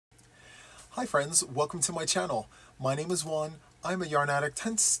Hi friends, welcome to my channel. My name is Juan. I'm a yarn addict,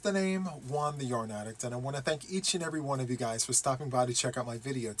 hence the name Juan the Yarn Addict, and I want to thank each and every one of you guys for stopping by to check out my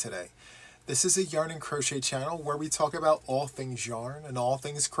video today. This is a yarn and crochet channel where we talk about all things yarn and all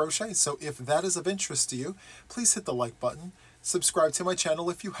things crochet, so if that is of interest to you, please hit the like button, subscribe to my channel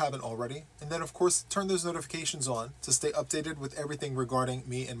if you haven't already, and then of course turn those notifications on to stay updated with everything regarding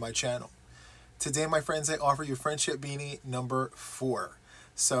me and my channel. Today, my friends, I offer you Friendship Beanie number 4.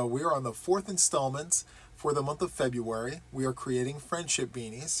 So we are on the 4th installment for the month of February. We are creating Friendship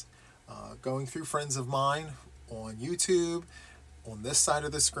Beanies, going through friends of mine on YouTube, on this side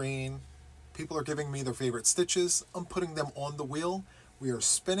of the screen. People are giving me their favorite stitches. I'm putting them on the wheel. We are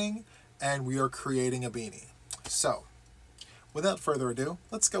spinning and we are creating a beanie. So without further ado,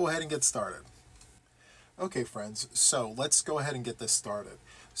 let's go ahead and get started. Okay friends, so let's go ahead and get this started.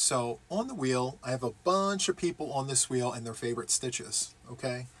 So on the wheel, I have a bunch of people on this wheel and their favorite stitches,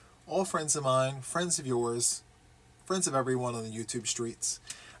 okay? All friends of mine, friends of yours, friends of everyone on the YouTube streets.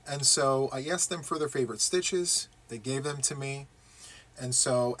 And so I asked them for their favorite stitches, they gave them to me. And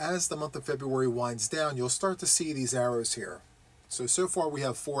so as the month of February winds down, you'll start to see these arrows here. So far we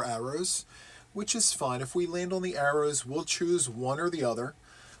have 4 arrows, which is fine. If we land on the arrows, we'll choose one or the other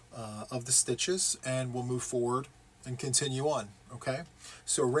of the stitches and we'll move forward and continue on, okay?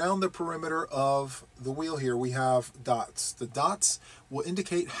 So around the perimeter of the wheel here we have dots. The dots will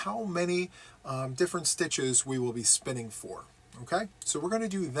indicate how many different stitches we will be spinning for, okay? So we're going to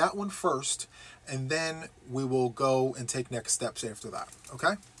do that one first and then we will go and take next steps after that,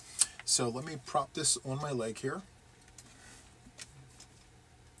 okay? So let me prop this on my leg here.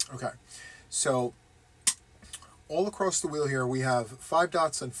 Okay, so all across the wheel here we have 5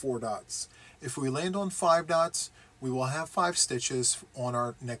 dots and 4 dots. If we land on 5 dots, we will have 5 stitches on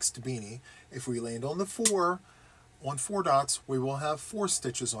our next beanie. If we land on 4 dots, we will have 4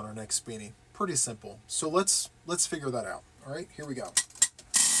 stitches on our next beanie. Pretty simple. So let's figure that out. All right, here we go.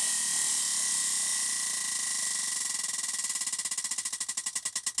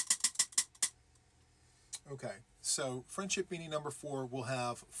 Okay, so Friendship Beanie number 4 will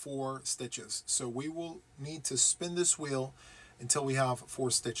have 4 stitches. So we will need to spin this wheel until we have 4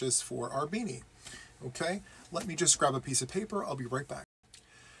 stitches for our beanie. Okay, let me just grab a piece of paper. I'll be right back.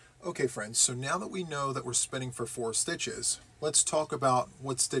 Okay, friends, so now that we know that we're spinning for 4 stitches, let's talk about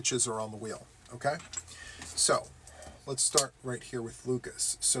what stitches are on the wheel, okay? So let's start right here with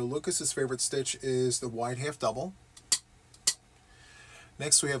Lucas. So Lucas's favorite stitch is the wide half double.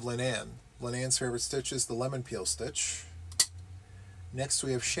 Next we have Linan. Linan's favorite stitch is the lemon peel stitch. Next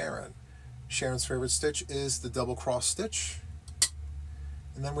we have Sharon. Sharon's favorite stitch is the double cross stitch.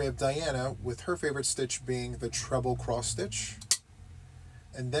 And then we have Diana with her favorite stitch being the treble cross stitch.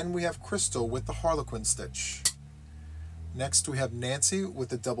 And then we have Crystal with the harlequin stitch. Next we have Nancy with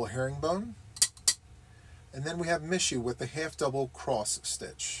the double herringbone. And then we have Mishy with the half double cross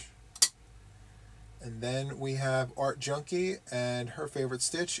stitch. And then we have Art Junkie, and her favorite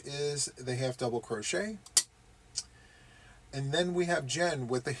stitch is the half double crochet. And then we have Jen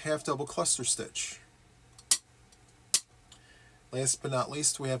with the half double cluster stitch. Last but not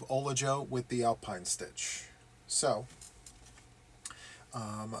least, we have Ola Jo with the alpine stitch. So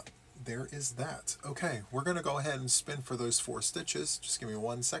there is that. Okay, we're going to go ahead and spin for those 4 stitches. Just give me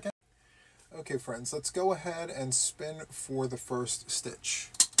 1 second. Okay, friends, let's go ahead and spin for the first stitch.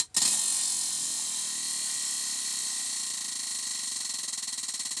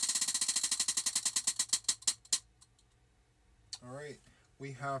 All right,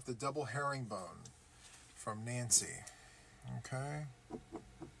 we have the double herringbone from Nancy. Okay.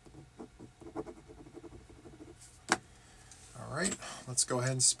 All right, let's go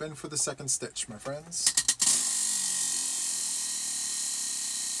ahead and spin for the second stitch, my friends.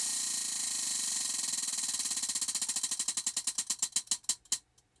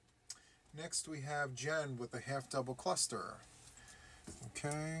 Next we have Jen with the half double cluster.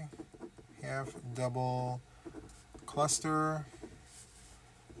 Okay, half double cluster,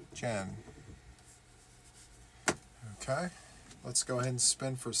 Jen. Okay, let's go ahead and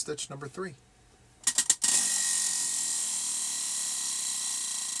spin for stitch number 3.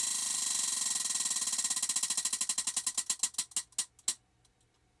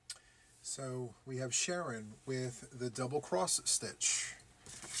 So we have Sharon with the double cross stitch.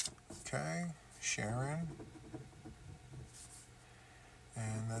 Okay, Sharon.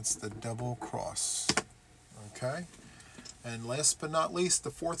 And that's the double cross. Okay, and last but not least,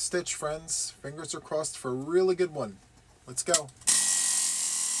 the 4th stitch, friends. Fingers are crossed for a really good one. Let's go.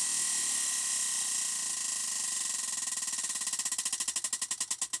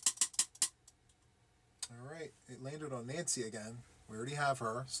 All right, it landed on Nancy again, We already have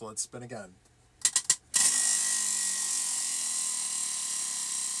her, so let's spin again.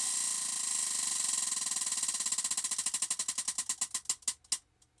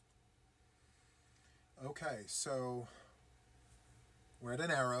 Okay, so we're at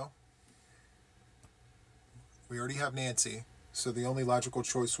an arrow. We already have Nancy, so the only logical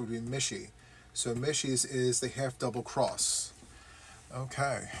choice would be Mishy. So Mishy's is the half double cross.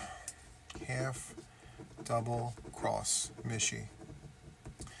 Okay, half double cross, Mishy.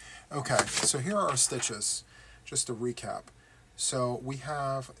 Okay, so here are our stitches, just to recap. So we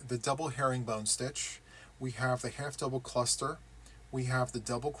have the double herringbone stitch, we have the half double cluster, we have the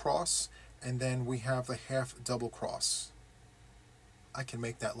double cross, and then we have the half double cross. I can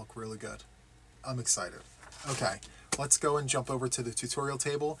make that look really good. I'm excited. Okay, let's go and jump over to the tutorial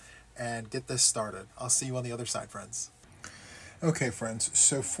table and get this started. I'll see you on the other side, friends. Okay, friends,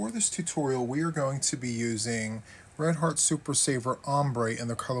 so for this tutorial, we are going to be using Red Heart Super Saver Ombre in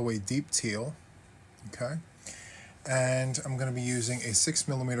the colorway Deep Teal, okay? And I'm going to be using a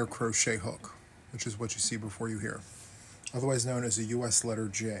 6mm crochet hook, which is what you see before you here, otherwise known as a US letter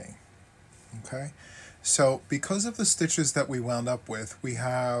J, okay? So because of the stitches that we wound up with, we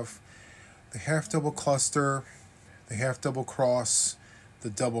have the half double cluster, the half double cross,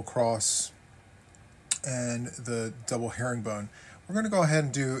 the double cross, and the double herringbone. We're going to go ahead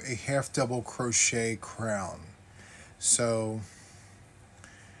and do a half double crochet crown. So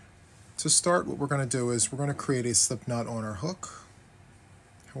to start, what we're going to do is we're going to create a slip knot on our hook.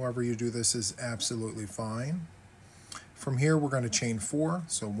 However you do this is absolutely fine. From here we're going to chain 4,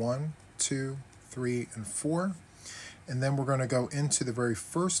 so 1, 2, 3, and 4. And then we're going to go into the very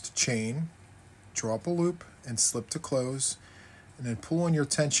first chain, drop a loop, and slip to close, and then pull on your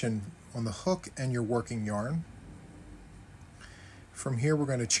tension on the hook and your working yarn. From here we're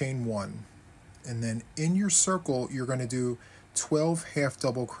going to chain 1, and then in your circle you're going to do 12 half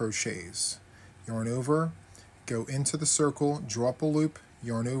double crochets. Yarn over, go into the circle, drop a loop,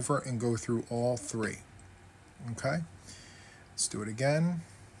 yarn over, and go through all 3. Okay, let's do it again,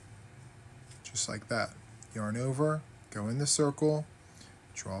 just like that. Yarn over, go in the circle,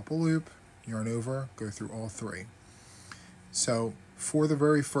 drop a loop, yarn over, go through all 3. So for the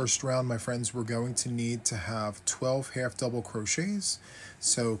very first round, my friends, we're going to need to have 12 half double crochets.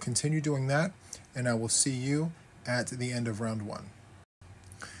 So continue doing that, and I will see you at the end of round 1.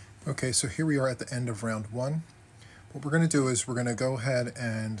 Okay, so here we are at the end of round 1. What we're going to do is we're going to go ahead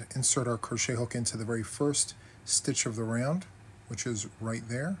and insert our crochet hook into the very first stitch of the round, which is right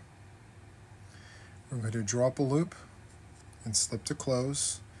there. We're going to drop a loop and slip to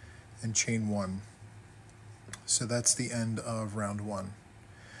close and chain 1. So that's the end of round 1.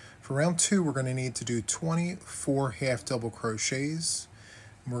 For round 2, we're going to need to do 24 half double crochets.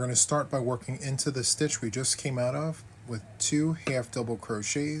 We're going to start by working into the stitch we just came out of with 2 half double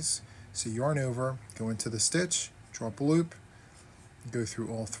crochets. So yarn over, go into the stitch, drop a loop, go through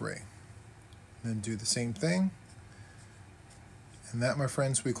all 3. Then do the same thing. And that, my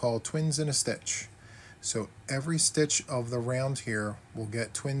friends, we call twins in a stitch. So every stitch of the round here will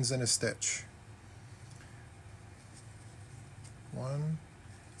get twins in a stitch. 1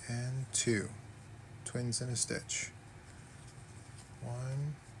 and 2, twins in a stitch. 1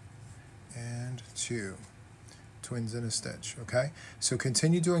 and 2, twins in a stitch. Okay, so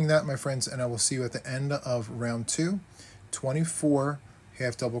continue doing that, my friends, and I will see you at the end of round 2, 24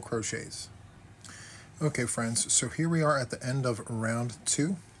 half double crochets. Okay, friends, so here we are at the end of round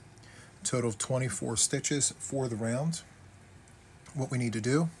 2, total of 24 stitches for the round. What we need to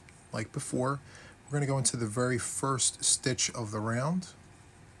do, like before, we're going to go into the very first stitch of the round.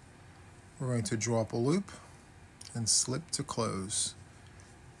 We're going to drop a loop and slip to close,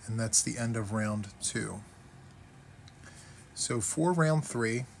 and that's the end of round 2. So for round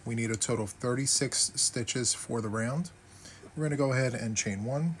 3, we need a total of 36 stitches for the round. We're going to go ahead and chain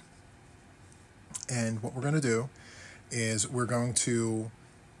 1, and what we're going to do is we're going to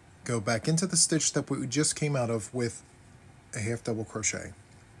go back into the stitch that we just came out of with a half double crochet.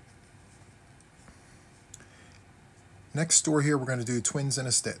 Next door here, we're going to do twins in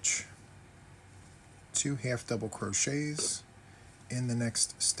a stitch. 2 half double crochets in the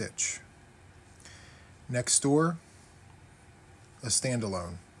next stitch. Next door, a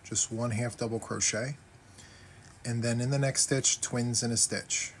standalone, just 1 half double crochet, and then in the next stitch, twins in a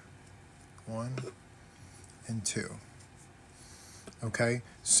stitch. 1 and 2. Okay,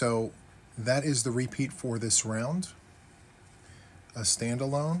 so that is the repeat for this round. A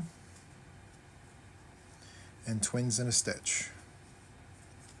standalone and twins in a stitch,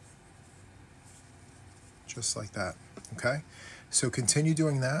 just like that. Okay, so continue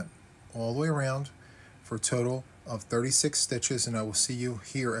doing that all the way around for a total of 36 stitches, and I will see you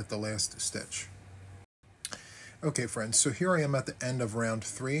here at the last stitch. Okay friends, so here I am at the end of round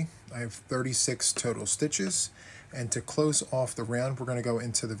 3. I have 36 total stitches, and to close off the round we're going to go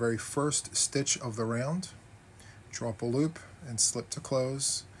into the very first stitch of the round, drop a loop and slip to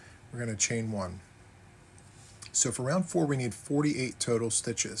close. We're going to chain 1. So for round 4 we need 48 total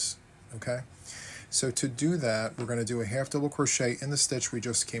stitches. Okay, so to do that we're going to do a half double crochet in the stitch we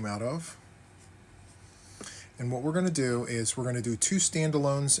just came out of. And what we're going to do is we're going to do 2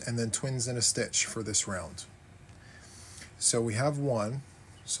 standalones and then twins in a stitch for this round. So we have 1,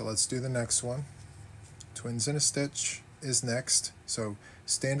 so let's do the next one. Twins in a stitch is next. So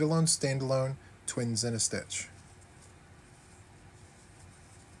standalone, standalone, twins in a stitch.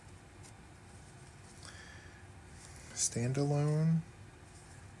 Standalone,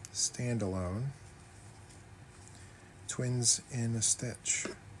 standalone, twins in a stitch.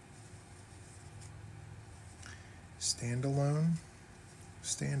 Standalone,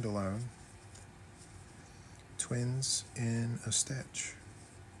 standalone, twins in a stitch.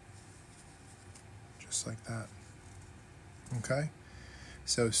 Just like that. Okay?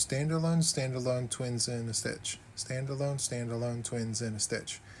 So standalone, standalone, twins in a stitch. Standalone, standalone, twins in a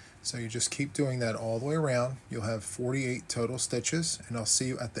stitch. So you just keep doing that all the way around. You'll have 48 total stitches, and I'll see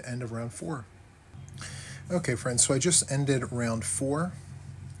you at the end of round 4. Okay friends, so I just ended round 4.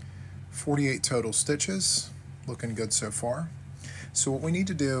 48 total stitches. Looking good so far. So what we need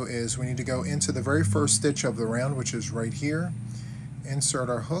to do is we need to go into the very first stitch of the round, which is right here. Insert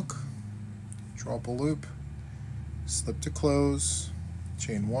our hook, drop a loop, slip to close,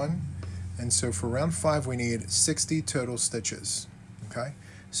 chain 1. And so for round 5 we need 60 total stitches. Okay,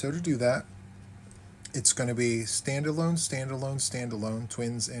 so to do that it's going to be standalone, standalone, standalone,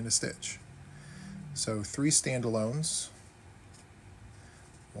 twins in a stitch. So 3 standalones,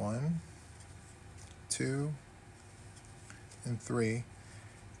 1, 2, and 3,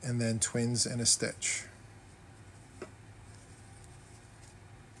 and then twins in a stitch.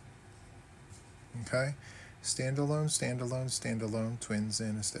 Okay, standalone, standalone, standalone, twins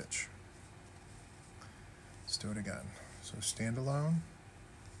in a stitch. Let's do it again. So standalone,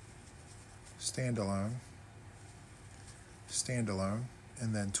 standalone, standalone,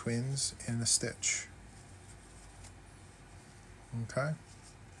 and then twins in a stitch. Okay,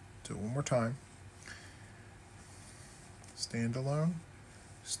 do it one more time. Standalone,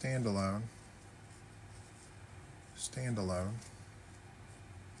 standalone, standalone,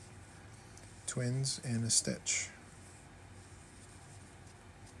 twins in a stitch.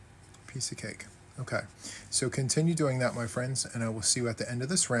 Piece of cake. Okay, so continue doing that, my friends, and I will see you at the end of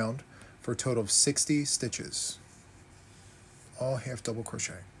this round for a total of 60 stitches, all half double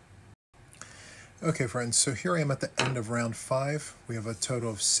crochet. Okay friends, so here I am at the end of round 5. We have a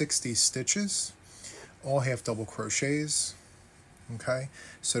total of 60 stitches, all half double crochets. Okay,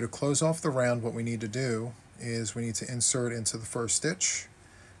 so to close off the round what we need to do is we need to insert into the first stitch,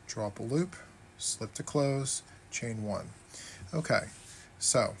 drop a loop, slip to close, chain 1. Okay,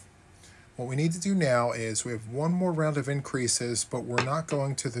 so what we need to do now is we have one more round of increases, but we're not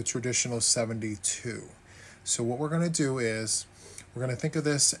going to the traditional 72. So what we're going to do is we're going to think of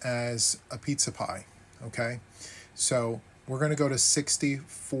this as a pizza pie. Okay, so we're going to go to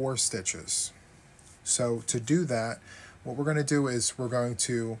 64 stitches. So to do that, what we're going to do is we're going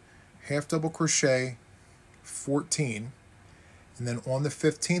to half double crochet 14, and then on the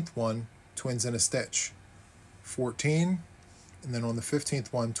 15th one, twins in a stitch. 14, and then on the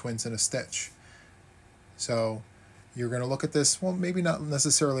 15th one, twins in a stitch. So you're going to look at this, well, maybe not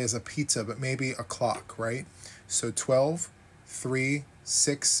necessarily as a pizza, but maybe a clock, right? So 12, 3,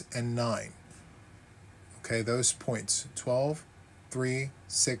 6, and 9. Okay, those points, 12, 3,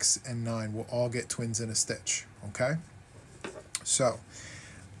 6, and 9 will all get twins in a stitch. Okay, so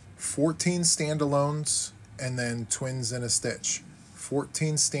 14 standalones and then twins in a stitch.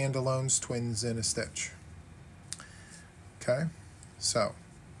 14 standalones, twins in a stitch. Okay, so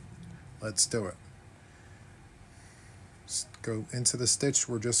let's do it. Let's go into the stitch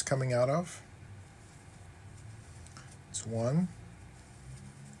we're just coming out of. It's 1,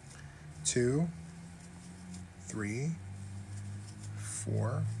 2, 3,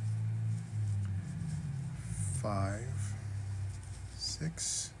 4, 5,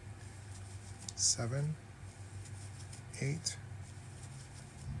 6, 7, 8,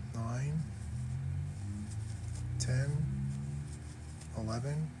 9, 10,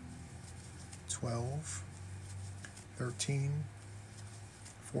 11, 12, 13,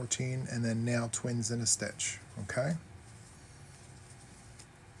 14, and then now twins in a stitch, okay?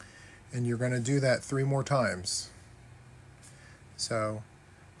 And you're going to do that 3 more times. So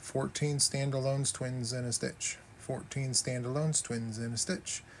 14 standalones, twins in a stitch. 14 standalones, twins in a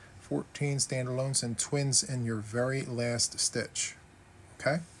stitch, 14 standalones and twins in your very last stitch.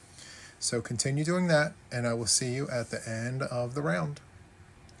 Okay, so continue doing that, and I will see you at the end of the round.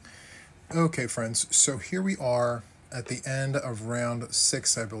 Okay friends, so here we are at the end of round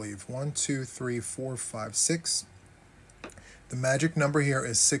 6, I believe. 1, 2, 3, 4, 5, 6. The magic number here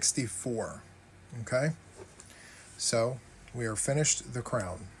is 64. Okay, so we are finished the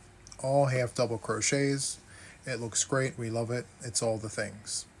crown. All half double crochets. It looks great, we love it, it's all the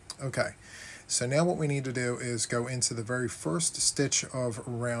things. Okay, so now what we need to do is go into the very first stitch of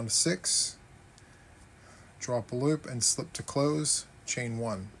round 6, drop a loop and slip to close, chain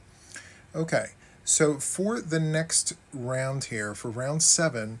 1. Okay, so for the next round here, for round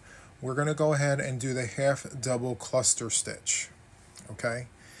 7, we're going to go ahead and do the half double cluster stitch. Okay,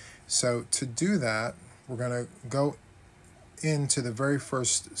 so to do that, we're going to go into the very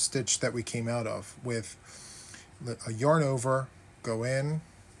first stitch that we came out of with a yarn over, go in,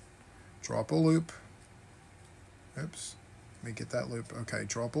 drop a loop, oops, let me get that loop, okay,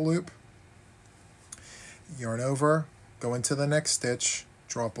 drop a loop, yarn over, go into the next stitch,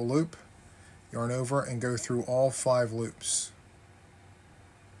 drop a loop, yarn over, and go through all 5 loops,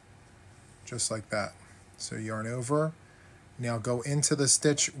 just like that. So yarn over, now go into the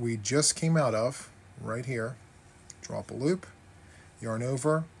stitch we just came out of, right here, drop a loop, yarn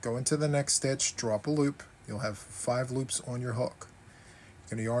over, go into the next stitch, drop a loop, you'll have 5 loops on your hook.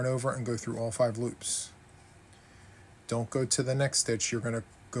 You're going to yarn over and go through all 5 loops. Don't go to the next stitch, you're going to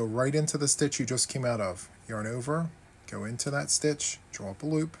go right into the stitch you just came out of. Yarn over, go into that stitch, drop a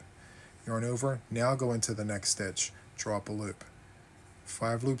loop, yarn over, now go into the next stitch, drop a loop.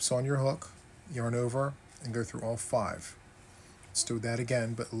 5 loops on your hook, yarn over, and go through all 5. Let's do that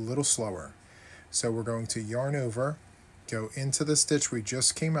again, but a little slower. So we're going to yarn over, go into the stitch we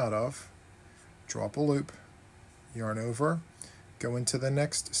just came out of, drop a loop, yarn over, go into the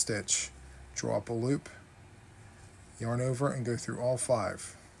next stitch, drop a loop, yarn over, and go through all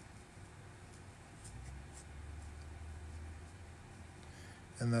 5.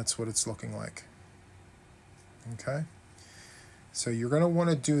 And that's what it's looking like. Okay, so you're going to want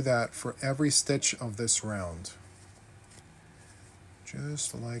to do that for every stitch of this round,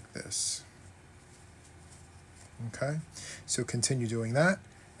 just like this. Okay, so continue doing that,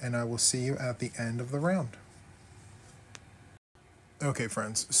 and I will see you at the end of the round. Okay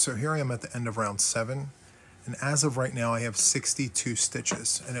friends, so here I am at the end of round 7, and as of right now I have 62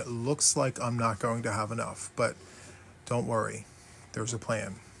 stitches, and it looks like I'm not going to have enough, but don't worry, there's a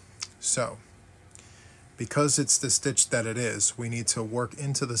plan. So, because it's the stitch that it is, we need to work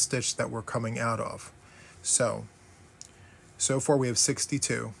into the stitch that we're coming out of. So far we have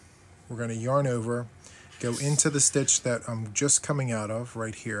 62. We're going to yarn over, go into the stitch that I'm just coming out of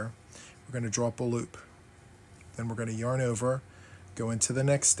right here. We're going to drop a loop. Then we're going to yarn over, go into the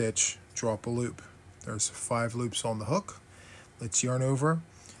next stitch, drop a loop. There's 5 loops on the hook. Let's yarn over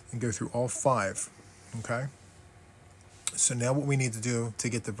and go through all 5. Okay? So now what we need to do to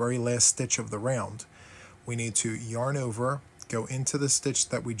get the very last stitch of the round, we need to yarn over, go into the stitch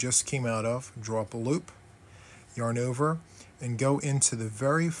that we just came out of, drop a loop, yarn over, and go into the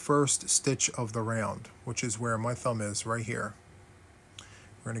very first stitch of the round, which is where my thumb is, right here.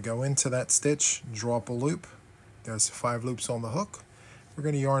 We're going to go into that stitch, drop a loop. There's 5 loops on the hook. We're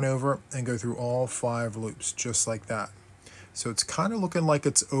going to yarn over and go through all 5 loops, just like that. So it's kind of looking like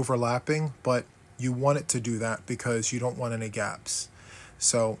it's overlapping, but you want it to do that because you don't want any gaps.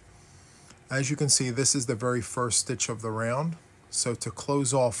 So as you can see, this is the very first stitch of the round. So to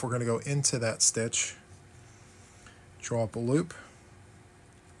close off, we're going to go into that stitch, drop a loop,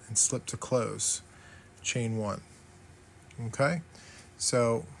 and slip to close, chain 1. Okay,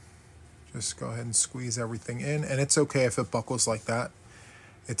 so just go ahead and squeeze everything in, and it's okay if it buckles like that.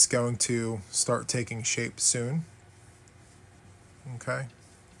 It's going to start taking shape soon. Okay,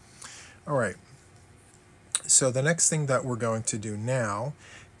 all right, so the next thing that we're going to do now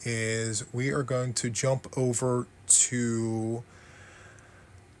is we are going to jump over to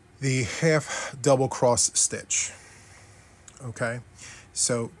the half double cross stitch. Okay,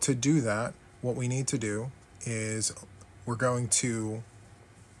 so to do that, what we need to do is we're going to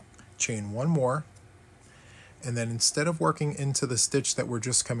chain 1 more, and then instead of working into the stitch that we're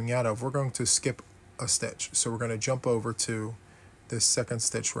just coming out of, we're going to skip a stitch. So we're going to jump over to this second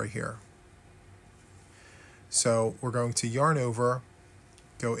stitch right here. So we're going to yarn over,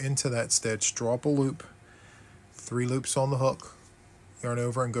 go into that stitch, drop a loop, 3 loops on the hook, yarn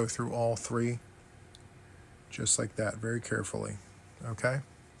over and go through all 3, just like that, very carefully. Okay,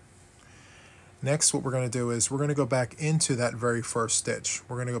 next what we're going to do is we're going to go back into that very first stitch.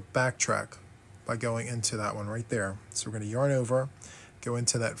 We're going to go backtrack by going into that one right there. So we're going to yarn over, go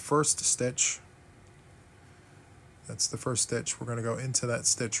into that first stitch. That's the first stitch. We're going to go into that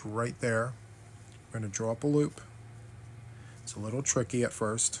stitch right there. We're going to draw up a loop. It's a little tricky at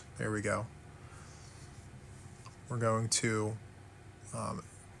first. There we go. We're going to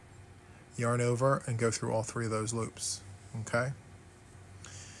yarn over and go through all 3 of those loops. Okay?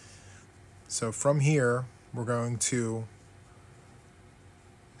 So from here, we're going to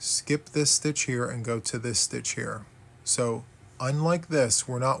skip this stitch here and go to this stitch here. So unlike this,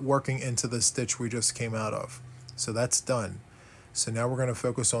 we're not working into the stitch we just came out of. So that's done. So now we're going to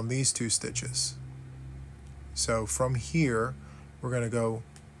focus on these 2 stitches. So from here, we're going to go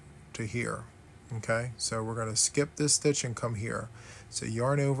to here. Okay, so we're going to skip this stitch and come here. So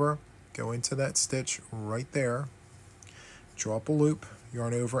yarn over, go into that stitch right there, draw up a loop,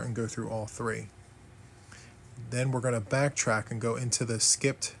 yarn over, and go through all 3. Then we're going to backtrack and go into the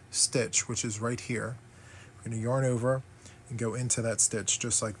skipped stitch, which is right here. We're going to yarn over and go into that stitch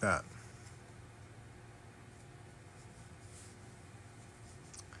just like that.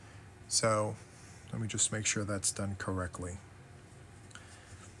 So let me just make sure that's done correctly.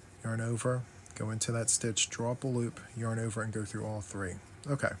 Yarn over, go into that stitch, draw up a loop, yarn over, and go through all 3.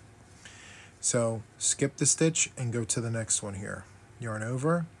 Okay, so skip the stitch and go to the next one here. Yarn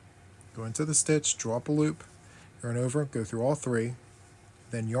over, go into the stitch, draw up a loop, yarn over, go through all 3,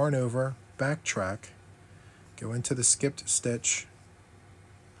 then yarn over, backtrack, go into the skipped stitch,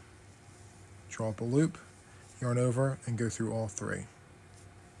 draw up a loop, yarn over, and go through all 3.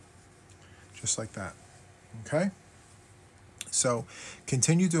 Just like that. Okay? So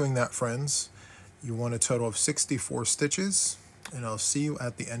continue doing that, friends. You want a total of 64 stitches, and I'll see you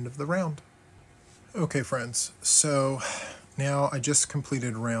at the end of the round. Okay, friends, so now I just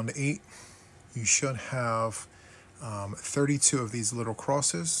completed round 8. You should have 32 of these little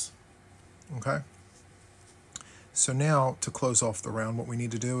crosses. Okay? So now, to close off the round, what we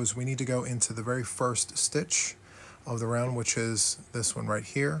need to do is we need to go into the very first stitch of the round, which is this one right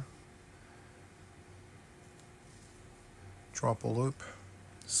here. Drop a loop,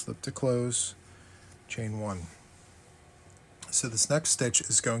 slip to close, chain 1. So this next stitch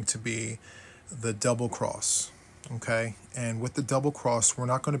is going to be the double cross, okay? And with the double cross, we're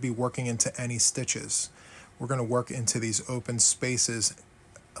not going to be working into any stitches. We're going to work into these open spaces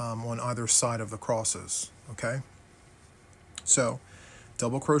on either side of the crosses, okay? So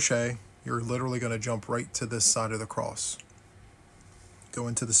double crochet, you're literally going to jump right to this side of the cross. Go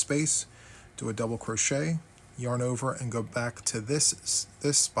into the space, do a double crochet, yarn over, and go back to this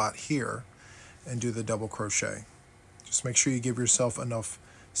spot here and do the double crochet. Just make sure you give yourself enough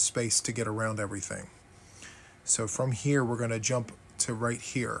space to get around everything. So from here, we're going to jump to right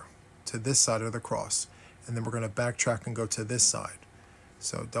here, to this side of the cross, and then we're going to backtrack and go to this side.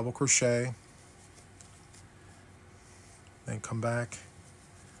 So double crochet, then come back,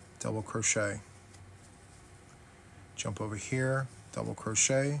 double crochet, jump over here, double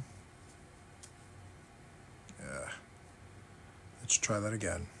crochet. Let's try that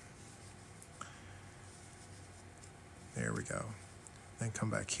again. There we go. Then come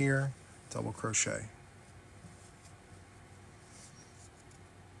back here, double crochet.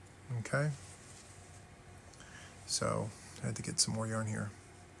 Okay. So I had to get some more yarn here.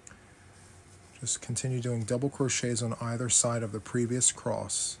 Just continue doing double crochets on either side of the previous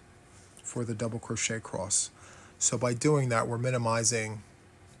cross for the double crochet cross. So by doing that, we're minimizing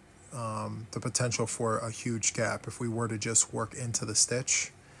the potential for a huge gap. If we were to just work into the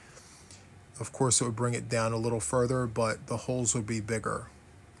stitch, of course it would bring it down a little further, but the holes would be bigger.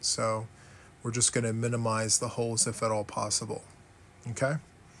 So we're just going to minimize the holes if at all possible. Okay?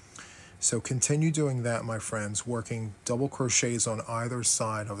 So continue doing that, my friends, working double crochets on either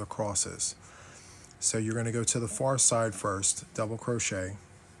side of the crosses. So you're going to go to the far side first, double crochet,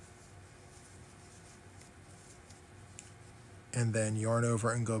 and then yarn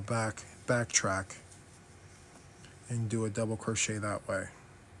over and go backtrack and do a double crochet that way.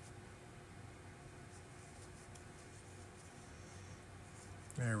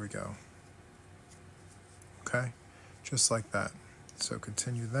 There we go. Okay, just like that. So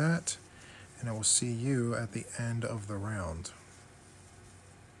continue that, and I will see you at the end of the round.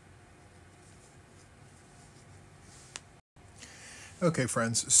 Okay,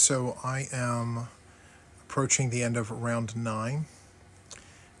 friends, so I am approaching the end of round 9.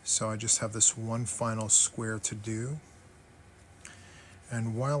 So I just have this one final square to do.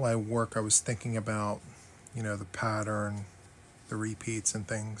 And while I work, I was thinking about, you know, the pattern, the repeats and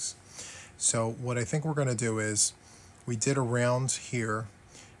things. So what I think we're going to do is, we did a round here.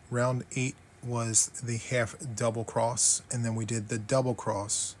 Round 8 was the half double cross, and then we did the double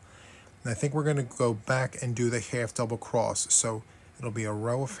cross. And I think we're going to go back and do the half double cross. So it'll be a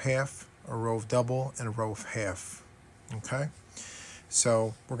row of half, a row of double, and a row of half. Okay?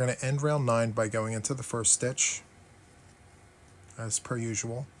 So we're going to end round 9 by going into the first stitch, as per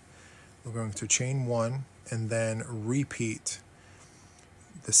usual. We're going to chain 1 and then repeat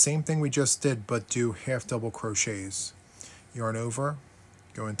the same thing we just did, but do half double crochets. Yarn over,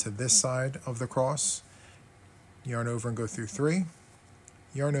 go into this side of the cross, yarn over and go through 3,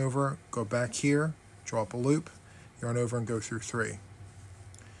 yarn over, go back here, draw up a loop, yarn over and go through 3.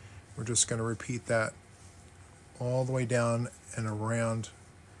 We're just going to repeat that all the way down and around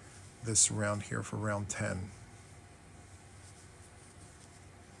this round here for round 10.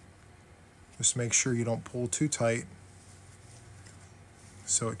 Just make sure you don't pull too tight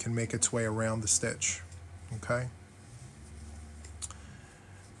so it can make its way around the stitch, okay?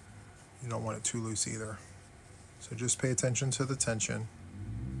 You don't want it too loose either. So just pay attention to the tension.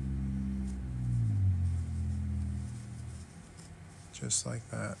 Just like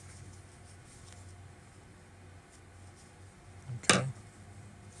that. Okay.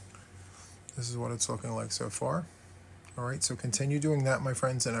 This is what it's looking like so far. All right, so continue doing that, my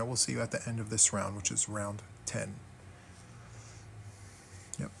friends, and I will see you at the end of this round, which is round 10.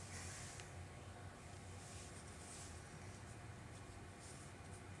 Yep.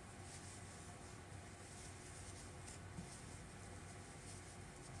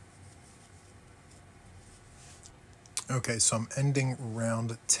 Okay, so I'm ending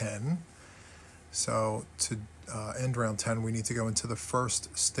round 10. So to end round 10, we need to go into the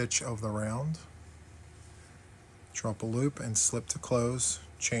first stitch of the round, drop a loop and slip to close,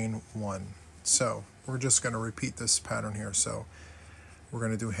 chain 1. So we're just going to repeat this pattern here. So we're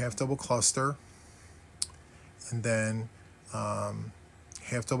going to do half double cluster, and then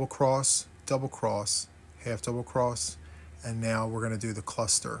half double cross, half double cross, and now we're going to do the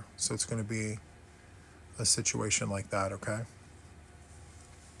cluster. So it's going to be a situation like that, okay?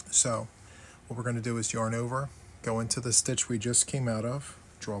 So what we're going to do is yarn over, go into the stitch we just came out of,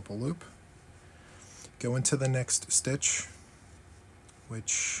 draw up a loop, go into the next stitch,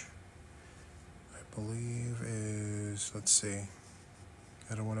 which I believe is, let's see,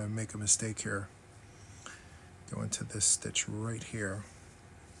 I don't want to make a mistake here. Go into this stitch right here,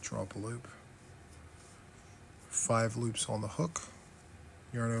 draw up a loop, 5 loops on the hook,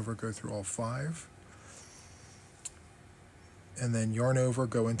 yarn over, go through all 5, and then yarn over,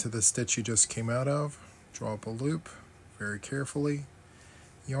 go into the stitch you just came out of, draw up a loop very carefully,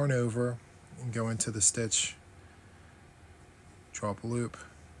 yarn over, and go into the stitch, draw up a loop,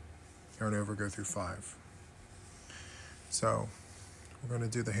 yarn over, go through 5. So we're going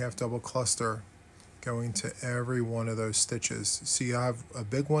to do the half double cluster going to every one of those stitches. See, I have a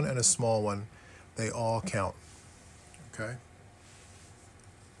big one and a small one. They all count, okay?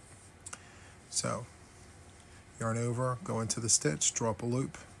 So yarn over, go into the stitch, draw up a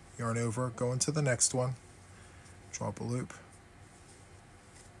loop, yarn over, go into the next one, draw up a loop,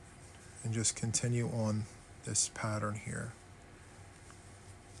 and just continue on this pattern here.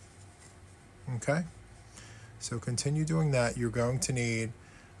 Okay? So continue doing that. You're going to need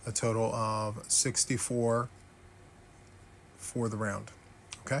a total of 64 for the round.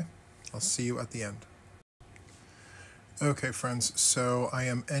 Okay? I'll see you at the end. Okay, friends, so I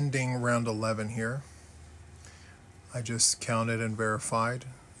am ending round 11 here. I just counted and verified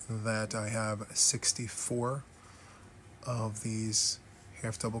that I have 64 of these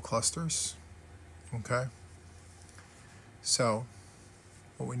half double clusters. Okay, so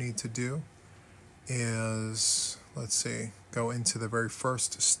what we need to do is, let's see, go into the very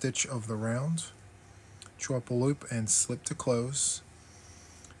first stitch of the round, draw up a loop and slip to close,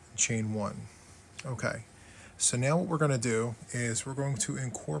 chain 1. Okay, so now what we're going to do is we're going to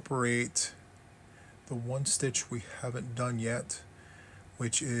incorporate the one stitch we haven't done yet,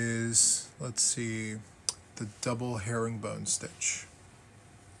 which is, let's see, the double herringbone stitch.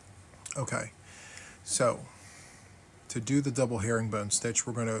 Okay, so to do the double herringbone stitch,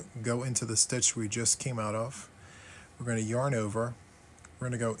 we're going to go into the stitch we just came out of. We're going to yarn over, we're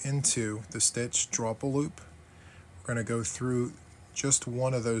going to go into the stitch, draw up a loop, we're going to go through just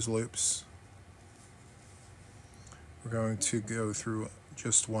one of those loops. We're going to go through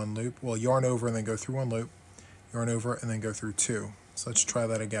just one loop. Well, yarn over and then go through one loop, yarn over and then go through 2. So let's try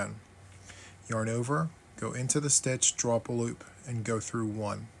that again. Yarn over, go into the stitch, draw up a loop, and go through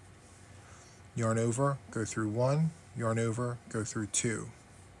 1. Yarn over, go through 1, yarn over, go through 2.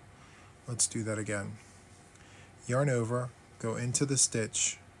 Let's do that again. Yarn over, go into the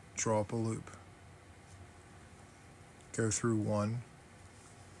stitch, draw up a loop, go through 1,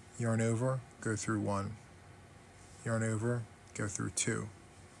 yarn over, go through 1, yarn over, go through 2.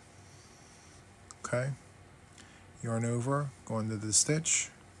 Okay, yarn over, go into the stitch,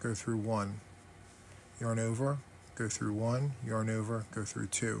 go through 1, yarn over, go through 1, yarn over, go through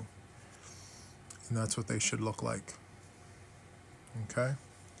 2, and that's what they should look like. Okay,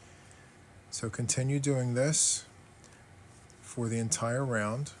 so continue doing this for the entire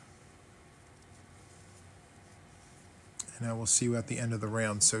round, and I will see you at the end of the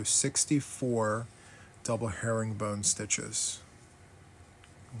round. So 64 double herringbone stitches.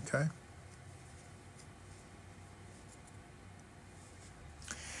 Okay.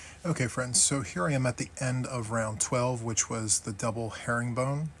 Okay friends, so here I am at the end of round 12, which was the double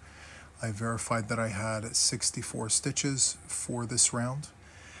herringbone. I verified that I had 64 stitches for this round.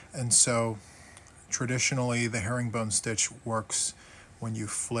 And so traditionally the herringbone stitch works when you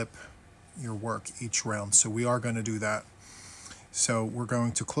flip your work each round. So we are going to do that. So we're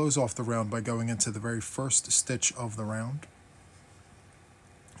going to close off the round by going into the very first stitch of the round.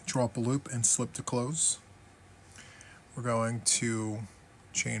 Draw up a loop and slip to close. We're going to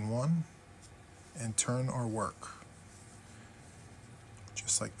chain 1 and turn our work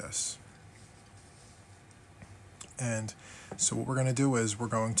just like this. And so what we're going to do is we're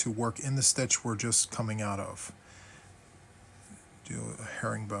going to work in the stitch we're just coming out of. Do a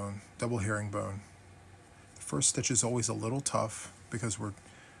herringbone, double herringbone. The first stitch is always a little tough because we're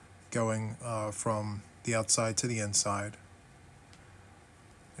going from the outside to the inside.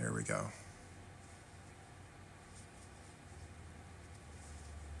 There we go.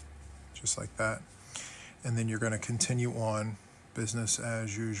 Just like that. And then you're going to continue on business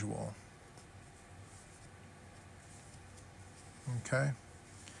as usual. Okay.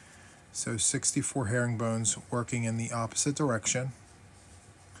 So 64 herringbones working in the opposite direction.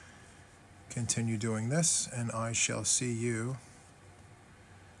 Continue doing this, and I shall see you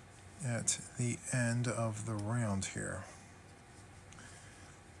at the end of the round here.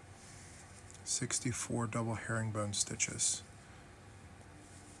 64 double herringbone stitches.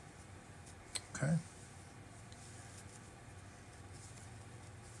 Okay.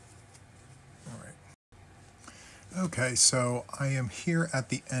 All right. Okay, so I am here at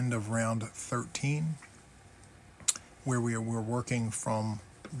the end of round 13, where we're working from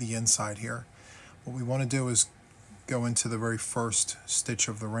the inside here. What we want to do is go into the very first stitch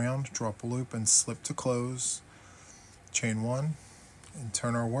of the round, draw up a loop and slip to close, chain 1 and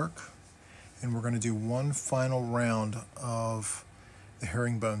turn our work, and we're going to do one final round of the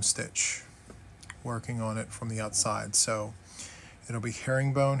herringbone stitch, working on it from the outside. So it'll be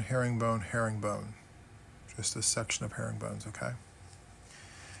herringbone, herringbone, herringbone, just a section of herringbones. Okay,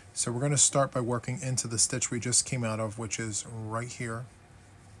 so we're going to start by working into the stitch we just came out of, which is right here,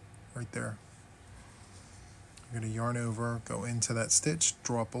 right there. You're going to yarn over, go into that stitch,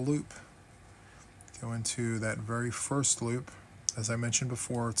 draw up a loop, go into that very first loop. As I mentioned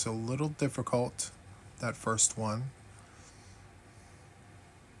before, it's a little difficult, that first one.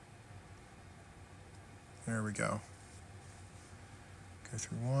 There we go. Go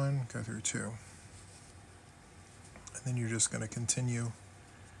through 1, go through 2. And then you're just going to continue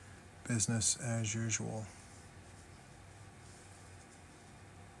business as usual.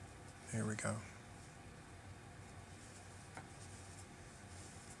 There we go.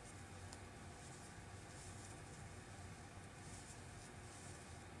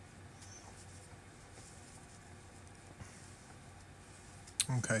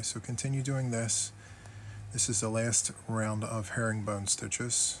 Okay, so continue doing this. This is the last round of herringbone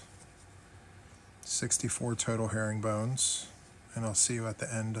stitches. 64 total herringbones, and I'll see you at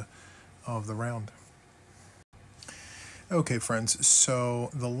the end of the round. Okay friends, so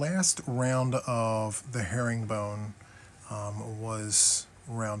the last round of the herringbone was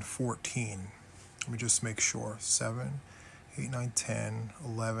round 14. Let me just make sure. 7, 8, 9, 10,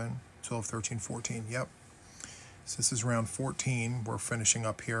 11, 12, 13, 14. Yep. So this is round 14. We're finishing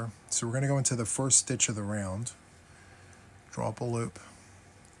up here. So we're going to go into the first stitch of the round. Draw up a loop,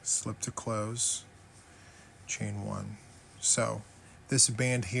 slip to close, chain 1. So this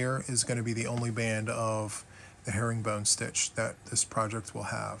band here is going to be the only band of the herringbone stitch that this project will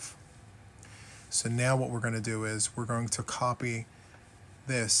have. So now what we're going to do is we're going to copy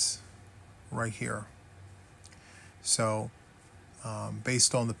this right here. So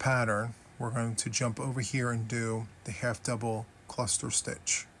based on the pattern, we're going to jump over here and do the half double cluster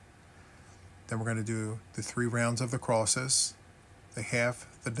stitch. Then we're going to do the 3 rounds of the crosses, the half,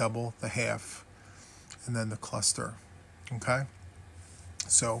 the double, the half, and then the cluster. Okay?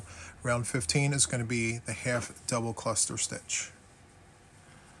 So round 15 is going to be the half double cluster stitch.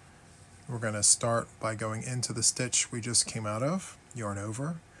 We're going to start by going into the stitch we just came out of, yarn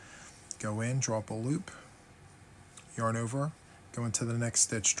over, go in, draw up a loop, yarn over, go into the next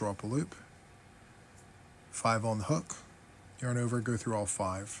stitch, draw up a loop, 5 on the hook, yarn over, go through all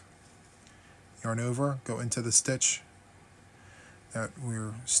 5. Yarn over, go into the stitch that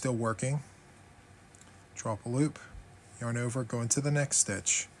we're still working, drop a loop, yarn over, go into the next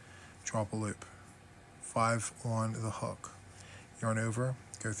stitch, drop a loop, 5 on the hook, yarn over,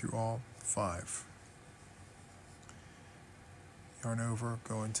 go through all 5. Yarn over,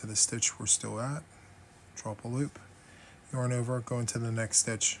 go into the stitch we're still at, drop a loop, yarn over, go into the next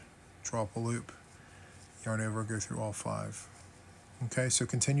stitch, drop a loop, yarn over, go through all 5. Okay, so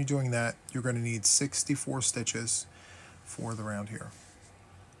continue doing that. You're going to need 64 stitches for the round here.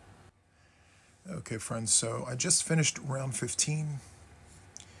 Okay friends, so I just finished round 15.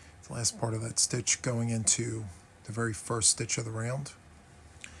 The last part of that stitch going into the very first stitch of the round.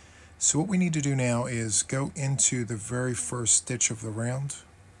 So what we need to do now is go into the very first stitch of the round,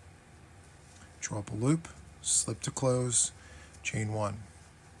 drop a loop, slip to close, chain 1.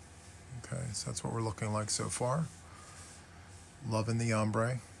 Okay, so that's what we're looking like so far. Loving the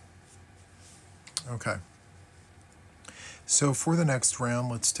ombre. Okay. So for the next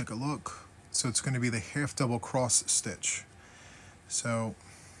round, let's take a look. So it's going to be the half double cross stitch. So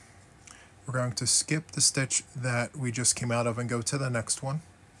we're going to skip the stitch that we just came out of and go to the next one.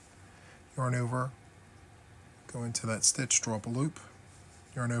 Yarn over, go into that stitch, drop a loop,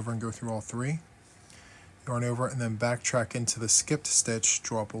 yarn over and go through all 3. Yarn over and then backtrack into the skipped stitch,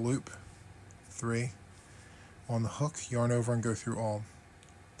 drop a loop, 3. On the hook, yarn over and go through all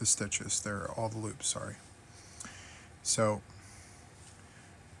the stitches there, all the loops, sorry. So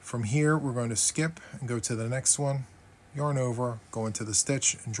from here, we're going to skip and go to the next one, yarn over, go into the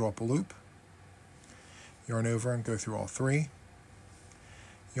stitch and drop a loop, yarn over and go through all 3,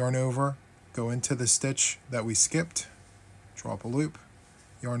 yarn over, go into the stitch that we skipped, drop a loop,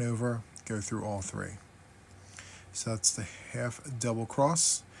 yarn over, go through all 3. So that's the half double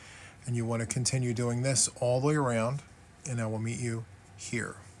cross, and you want to continue doing this all the way around, and I will meet you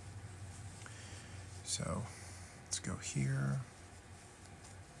here. So let's go here,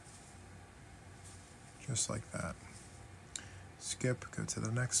 just like that. Skip, go to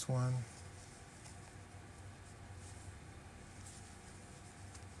the next one.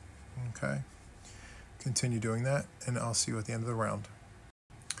 Okay, continue doing that, and I'll see you at the end of the round.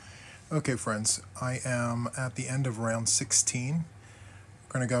 Okay friends, I am at the end of round 16.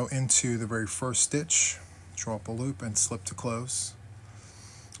 We're going to go into the very first stitch, drop a loop, and slip to close.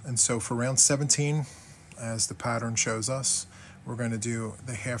 And so for round 17, as the pattern shows us, we're going to do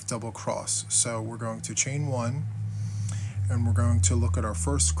the half double cross. So we're going to chain 1, and we're going to look at our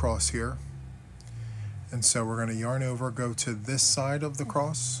first cross here. And so we're going to yarn over, go to this side of the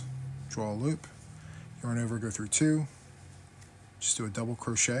cross, draw a loop, yarn over, go through 2, just do a double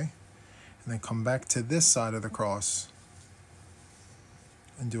crochet, and then come back to this side of the cross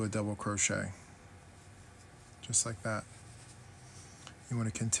and do a double crochet, just like that. You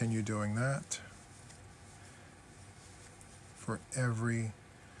want to continue doing that for every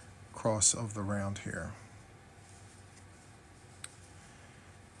cross of the round here.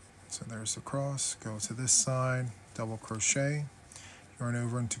 So there's the cross, go to this side, double crochet, yarn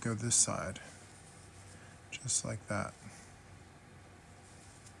over and to go this side, just like that.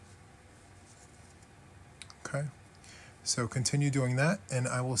 Okay, so continue doing that, and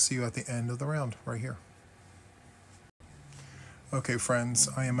I will see you at the end of the round right here. Okay friends,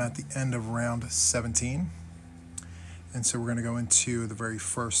 I am at the end of round 17, and so we're going to go into the very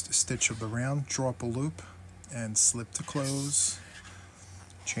first stitch of the round, drop a loop, and slip to close,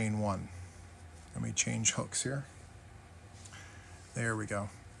 chain 1. Let me change hooks here. There we go.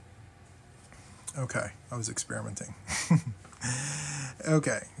 Okay, I was experimenting.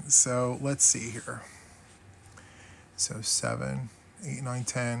 Okay, so let's see here. So 7, 8, 9,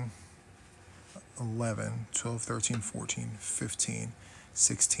 10, 11, 12, 13, 14, 15,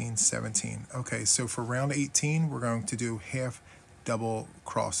 16, 17. Okay, so for round 18, we're going to do half double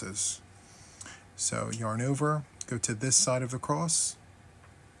crosses. So yarn over, go to this side of the cross,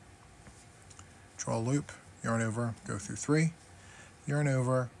 draw a loop, yarn over, go through 3, yarn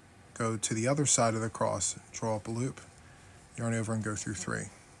over, go to the other side of the cross, draw up a loop, yarn over and go through 3,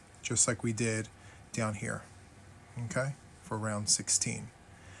 just like we did down here, okay, for round 16.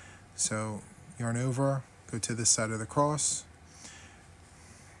 So yarn over, go to this side of the cross,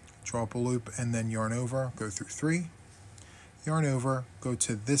 draw up a loop, and then yarn over, go through 3, yarn over, go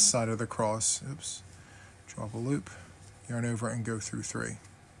to this side of the cross, oops, draw up a loop, yarn over and go through 3,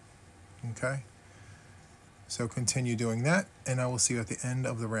 okay. So continue doing that, and I will see you at the end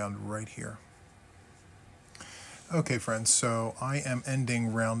of the round right here. Okay friends, so I am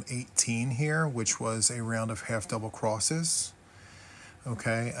ending round 18 here, which was a round of half double crosses.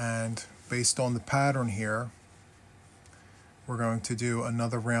 Okay, and based on the pattern here, we're going to do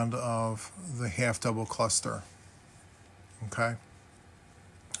another round of the half double cluster. Okay,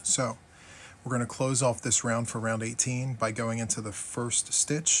 so we're going to close off this round for round 18 by going into the first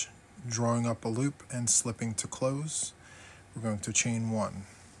stitch, drawing up a loop and slipping to close. We're going to chain 1.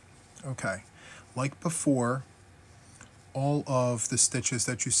 Okay, like before, all of the stitches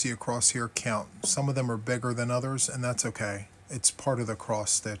that you see across here count. Some of them are bigger than others, and that's okay. It's part of the cross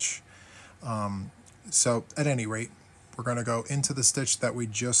stitch. So at any rate, we're going to go into the stitch that we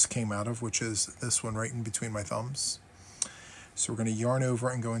just came out of, which is this one right in between my thumbs. So we're going to yarn over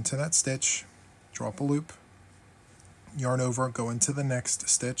and go into that stitch, drop a loop, yarn over, go into the next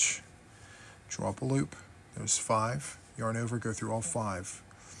stitch, drop a loop. There's 5. Yarn over, go through all 5.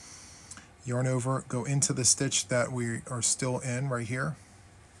 Yarn over, go into the stitch that we are still in right here,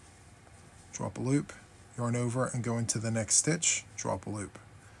 drop a loop, yarn over and go into the next stitch, drop a loop.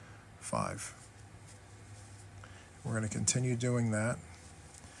 5. We're going to continue doing that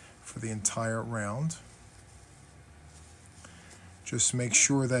for the entire round. Just make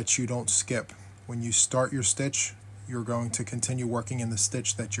sure that you don't skip. When you start your stitch, you're going to continue working in the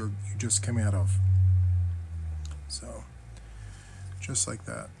stitch that you just came out of. So, just like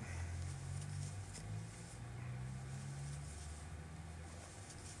that.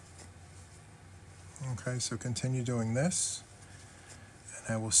 Okay, so continue doing this,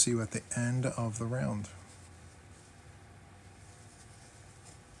 and I will see you at the end of the round.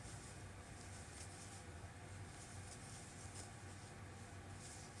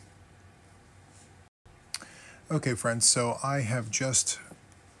 Okay friends, so I have just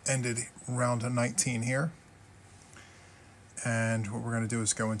ended round 19 here, and what we're going to do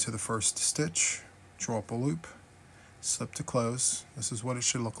is go into the first stitch, draw up a loop, slip to close. This is what it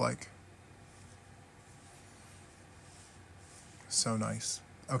should look like. So nice.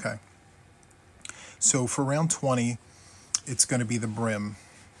 Okay, so for round 20, it's going to be the brim.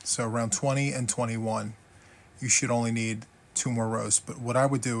 So round 20 and 21, you should only need 2 more rows, but what I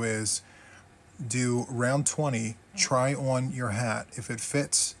would do is do round 20, try on your hat. If it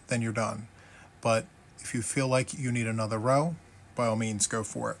fits, then you're done. But if you feel like you need another row, by all means go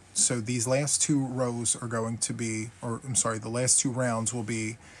for it. So these last 2 rows are going to be, or I'm sorry, the last 2 rounds will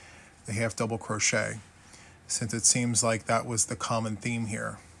be the half double crochet, since it seems like that was the common theme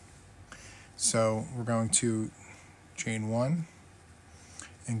here. So we're going to chain 1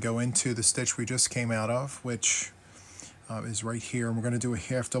 and go into the stitch we just came out of, which is right here, and we're going to do a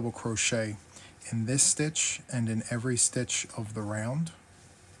half double crochet in this stitch and in every stitch of the round.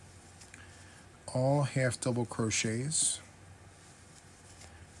 All half double crochets,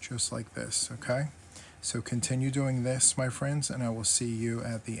 just like this. Okay, so continue doing this, my friends, and I will see you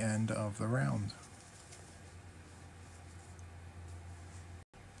at the end of the round.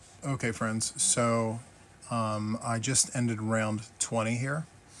 Okay friends, so I just ended round 20 here,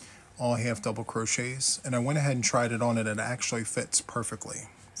 all half double crochets, and I went ahead and tried it on, and it actually fits perfectly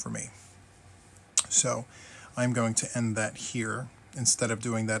for me. So I'm going to end that here instead of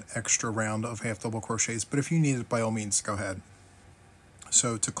doing that extra round of half double crochets, but if you need it, by all means, go ahead.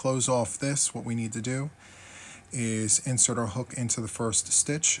 So to close off this, what we need to do is insert our hook into the first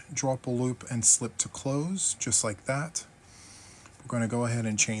stitch, drop a loop and slip to close, just like that. We're going to go ahead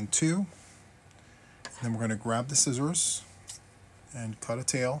and chain 2, and then we're going to grab the scissors and cut a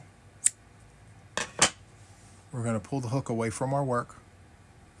tail. We're going to pull the hook away from our work,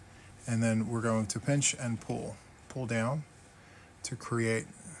 and then we're going to pinch and pull down to create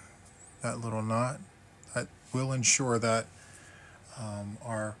that little knot. That will ensure that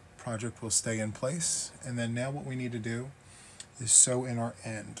our project will stay in place. And then now what we need to do is sew in our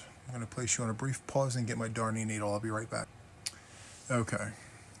end. I'm going to place you on a brief pause and get my darning needle. I'll be right back. Okay,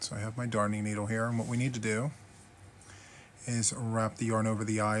 so I have my darning needle here, and what we need to do is wrap the yarn over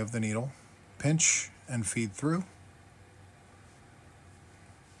the eye of the needle, pinch and feed through.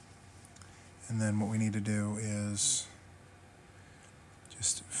 And then what we need to do is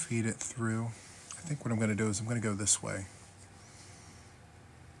just feed it through. I think what I'm going to do is I'm going to go this way.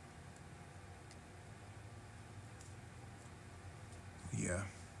 Yeah,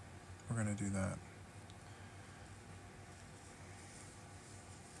 we're going to do that.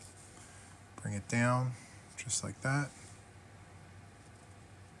 Bring it down, just like that.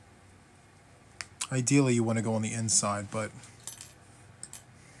 Ideally, you want to go on the inside, but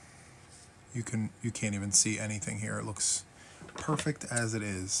you can't even see anything here. It looks perfect as it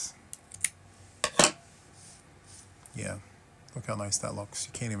is. Yeah, look how nice that looks.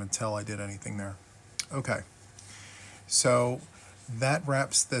 You can't even tell I did anything there. Okay, so that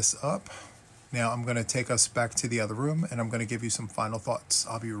wraps this up, Now I'm going to take us back to the other room and I'm going to give you some final thoughts.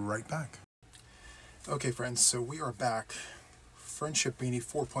 I'll be right back. Okay friends, so we are back. Friendship Beanie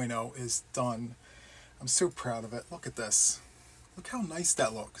 4.0 is done. I'm so proud of it. Look at this. Look how nice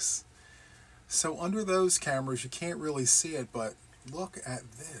that looks. So under those cameras you can't really see it, but look at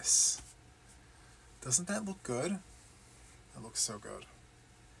this. Doesn't that look good? That looks so good.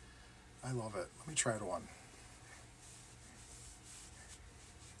 I love it. Let me try it on.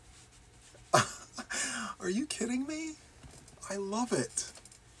 Are you kidding me? I love it.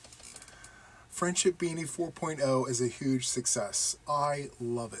 Friendship Beanie 4.0 is a huge success. I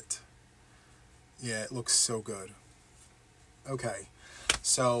love it. Yeah, it looks so good. Okay,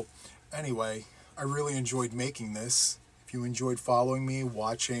 so anyway, I really enjoyed making this. If you enjoyed following me,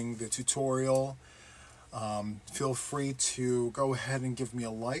 watching the tutorial, feel free to go ahead and give me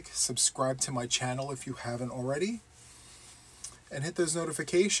a like, subscribe to my channel if you haven't already, and hit those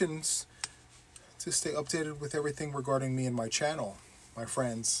notifications to stay updated with everything regarding me and my channel. My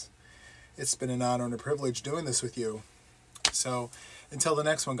friends, it's been an honor and a privilege doing this with you. So until the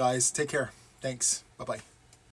next one, guys, take care. Thanks. Bye-bye.